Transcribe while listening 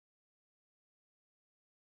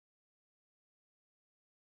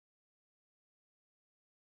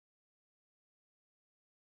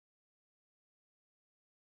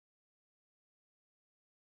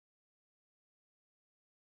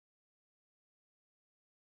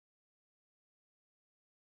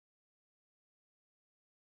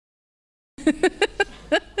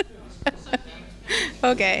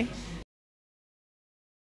Okay.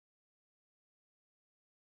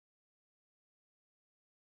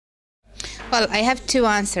 Well, I have two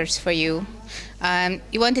answers for you.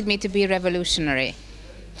 You wanted me to be revolutionary.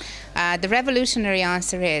 The revolutionary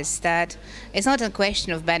answer is that it's not a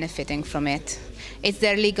question of benefiting from it. It's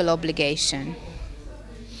their legal obligation.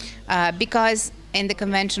 Because in the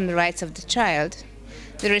Convention on the Rights of the Child,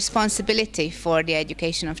 the responsibility for the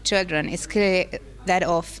education of children is clearly that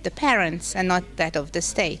of the parents and not that of the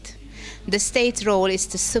state. The state's role is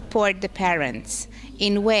to support the parents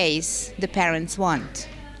in ways the parents want.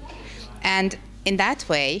 And in that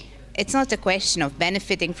way, it's not a question of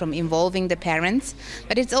benefiting from involving the parents,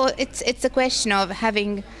 but it's a question of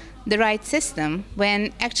having the right system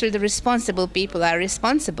when actually the responsible people are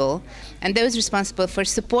responsible, and those responsible for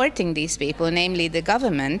supporting these people, namely the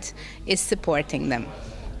government, is supporting them.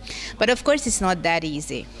 But of course it's not that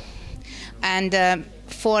easy. And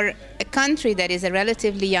for a country that is a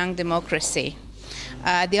relatively young democracy,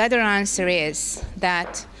 the other answer is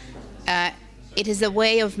that it is a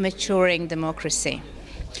way of maturing democracy.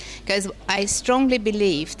 Because I strongly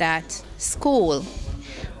believe that school,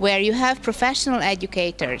 where you have professional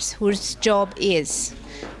educators whose job is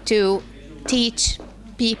to teach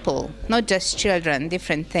people, not just children,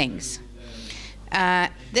 different things,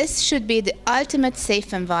 this should be the ultimate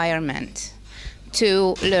safe environment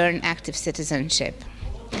to learn active citizenship.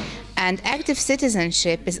 And active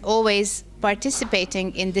citizenship is always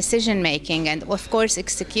participating in decision-making and, of course,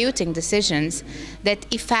 executing decisions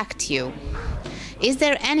that affect you. Is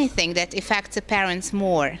there anything that affects the parents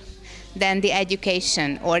more than the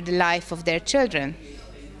education or the life of their children?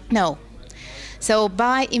 No. So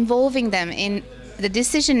by involving them in the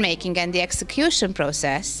decision-making and the execution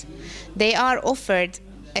process, they are offered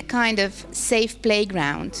a kind of safe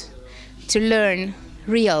playground to learn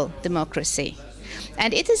real democracy.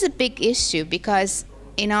 And it is a big issue because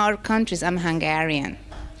in our countries, I'm Hungarian,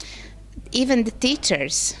 even the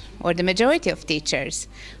teachers, or the majority of teachers,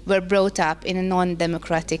 were brought up in a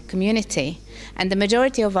non-democratic community. And the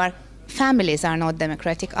majority of our families are not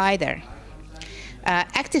democratic either.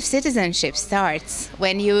 Active citizenship starts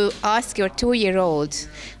when you ask your 2-year-old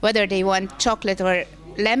whether they want chocolate or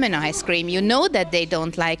lemon ice cream. You know that they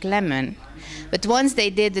don't like lemon. But once they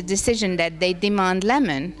did the decision that they demand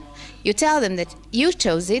lemon, you tell them that you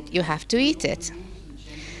chose it, you have to eat it.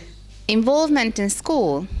 Involvement in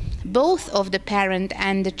school, both of the parent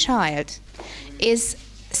and the child, is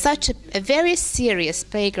such a very serious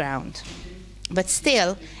playground. But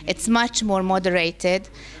still, it's much more moderated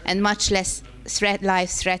and much less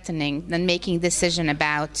life-threatening than making a decision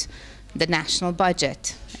about the national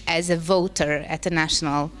budget, as a voter at the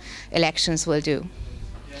national elections will do.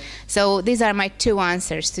 So these are my two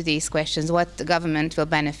answers to these questions, what the government will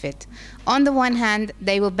benefit. On the one hand,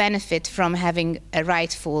 they will benefit from having a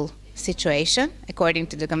rightful situation, according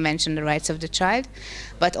to the Convention on the Rights of the Child.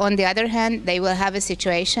 But on the other hand, they will have a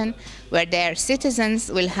situation where their citizens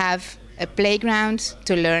will have a playground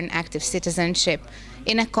to learn active citizenship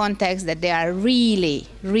in a context that they are really,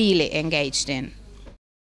 really engaged in.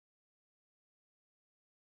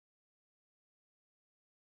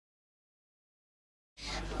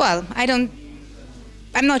 Well, I'm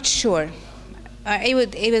not sure. I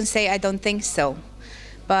would even say I don't think so.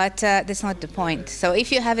 But that's not the point. So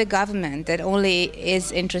if you have a government that only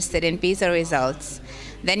is interested in PISA results,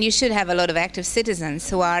 then you should have a lot of active citizens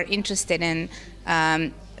who are interested in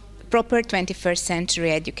proper 21st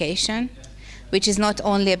century education, which is not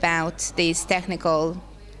only about these technical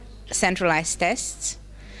centralized tests,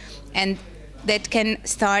 and that can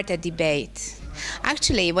start a debate.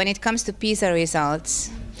 Actually, when it comes to PISA results,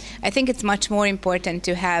 I think it's much more important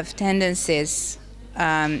to have tendencies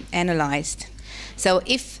analyzed. So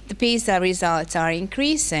if the PISA results are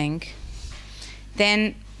increasing,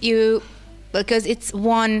 then because it's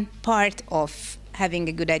one part of having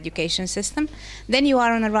a good education system, then you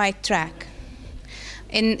are on the right track.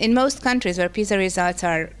 In most countries where PISA results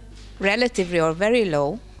are relatively or very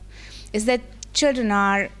low, is that children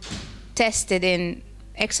are tested in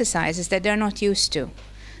exercises that they're not used to.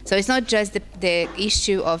 So it's not just the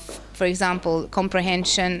issue of, for example,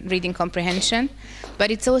 comprehension, reading comprehension, but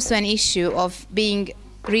it's also an issue of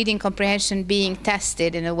reading comprehension being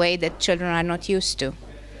tested in a way that children are not used to.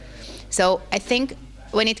 So I think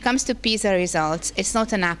when it comes to PISA results, it's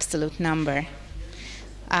not an absolute number.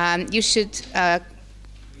 You should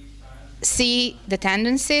see the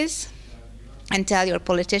tendencies and tell your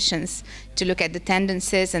politicians to look at the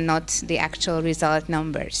tendencies and not the actual result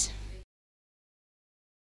numbers.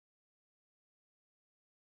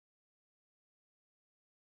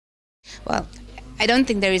 Well, I don't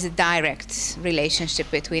think there is a direct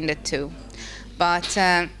relationship between the two. But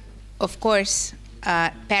of course,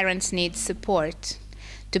 parents need support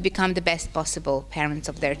to become the best possible parents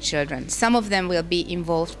of their children. Some of them will be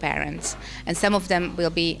involved parents, and some of them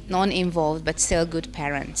will be non-involved but still good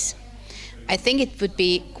parents. I think it would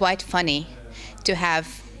be quite funny to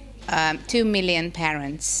have 2 million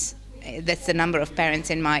parents, that's the number of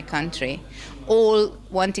parents in my country, all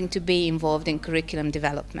wanting to be involved in curriculum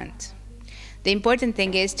development. The important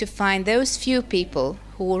thing is to find those few people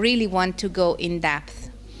who really want to go in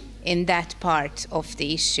depth in that part of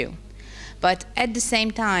the issue. But at the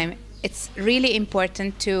same time, it's really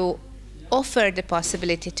important to offer the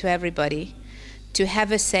possibility to everybody to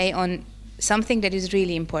have a say on something that is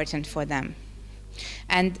really important for them.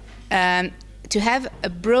 And to have a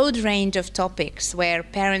broad range of topics where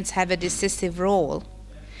parents have a decisive role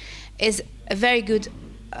is a very good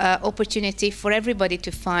opportunity for everybody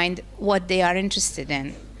to find what they are interested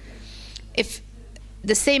in. If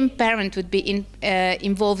the same parent would be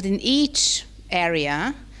involved in each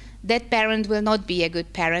area, that parent will not be a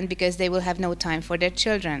good parent because they will have no time for their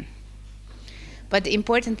children. But the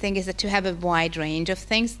important thing is that to have a wide range of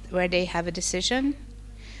things where they have a decision,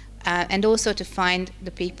 and also to find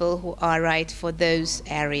the people who are right for those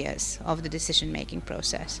areas of the decision-making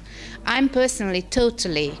process. I'm personally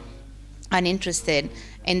totally uninterested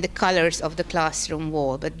in the colors of the classroom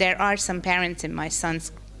wall, but there are some parents in my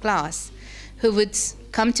son's class who would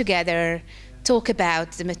come together, talk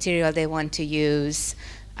about the material they want to use.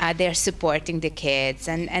 They're supporting the kids,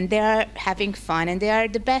 and they are having fun, and they are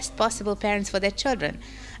the best possible parents for their children.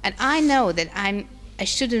 And I know that I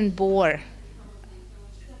shouldn't bore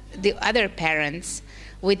the other parents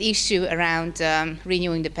with issue around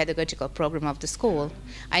renewing the pedagogical program of the school.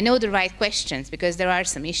 I know the right questions because there are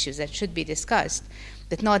some issues that should be discussed,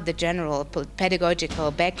 but not the general pedagogical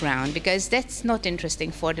background, because that's not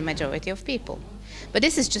interesting for the majority of people. But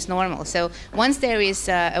this is just normal. So once there is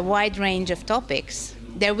a wide range of topics,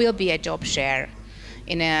 there will be a job share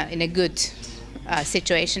in a good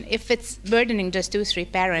situation. If it's burdening just 2 or 3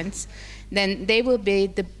 parents, then they will be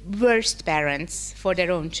the worst parents for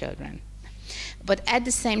their own children. But at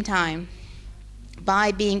the same time,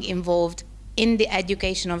 by being involved in the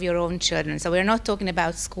education of your own children, so we're not talking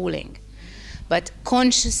about schooling, but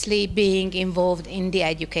consciously being involved in the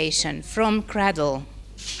education from cradle,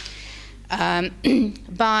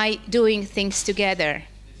 by doing things together,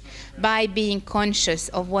 by being conscious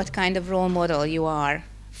of what kind of role model you are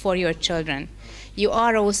for your children, you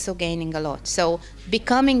are also gaining a lot. So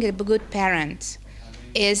becoming a good parent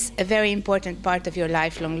is a very important part of your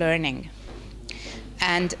lifelong learning.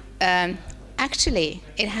 And actually,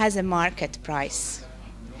 it has a market price.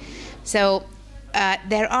 So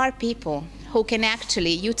there are people who can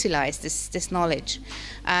actually utilize this knowledge.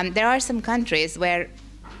 There are some countries where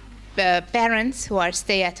parents who are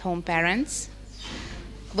stay-at-home parents,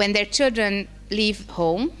 when their children leave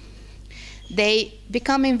home, they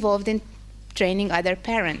become involved in training other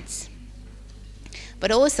parents.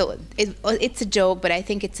 But also, it's a joke, but I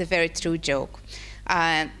think it's a very true joke.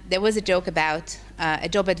 There was a joke about a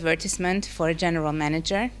job advertisement for a general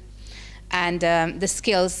manager, and the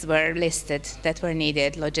skills were listed that were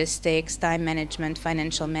needed: logistics, time management,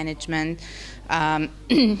 financial management,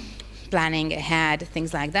 planning ahead,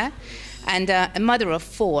 things like that. And a mother of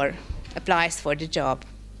 4 applies for the job,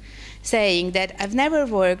 saying that I've never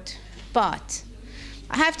worked, but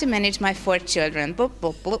I have to manage my 4 children, boop,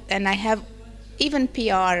 boop, boop, and I have even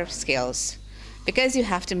PR skills, because you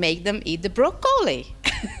have to make them eat the broccoli.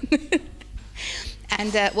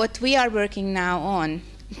 And what we are working now on,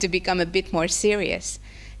 to become a bit more serious,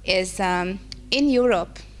 is in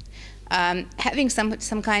Europe, having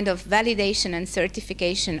some kind of validation and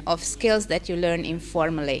certification of skills that you learn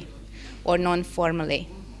informally or non-formally.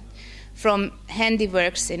 From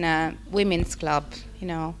handiworks in a women's club, you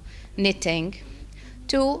know, knitting,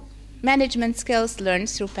 to management skills learned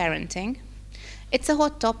through parenting. It's a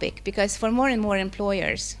hot topic because for more and more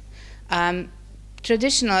employers,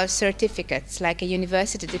 traditional certificates like a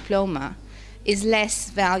university diploma is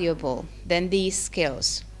less valuable than these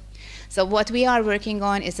skills. So what we are working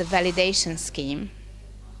on is a validation scheme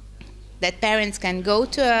that parents can go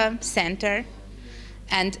to a center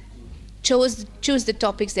and choose the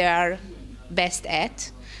topics they are best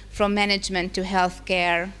at, from management to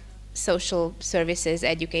healthcare, social services,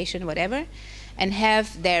 education, whatever, and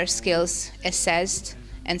have their skills assessed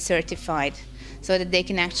and certified so that they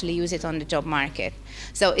can actually use it on the job market.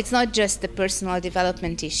 So it's not just the personal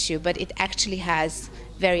development issue, but it actually has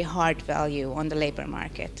very hard value on the labor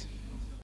market.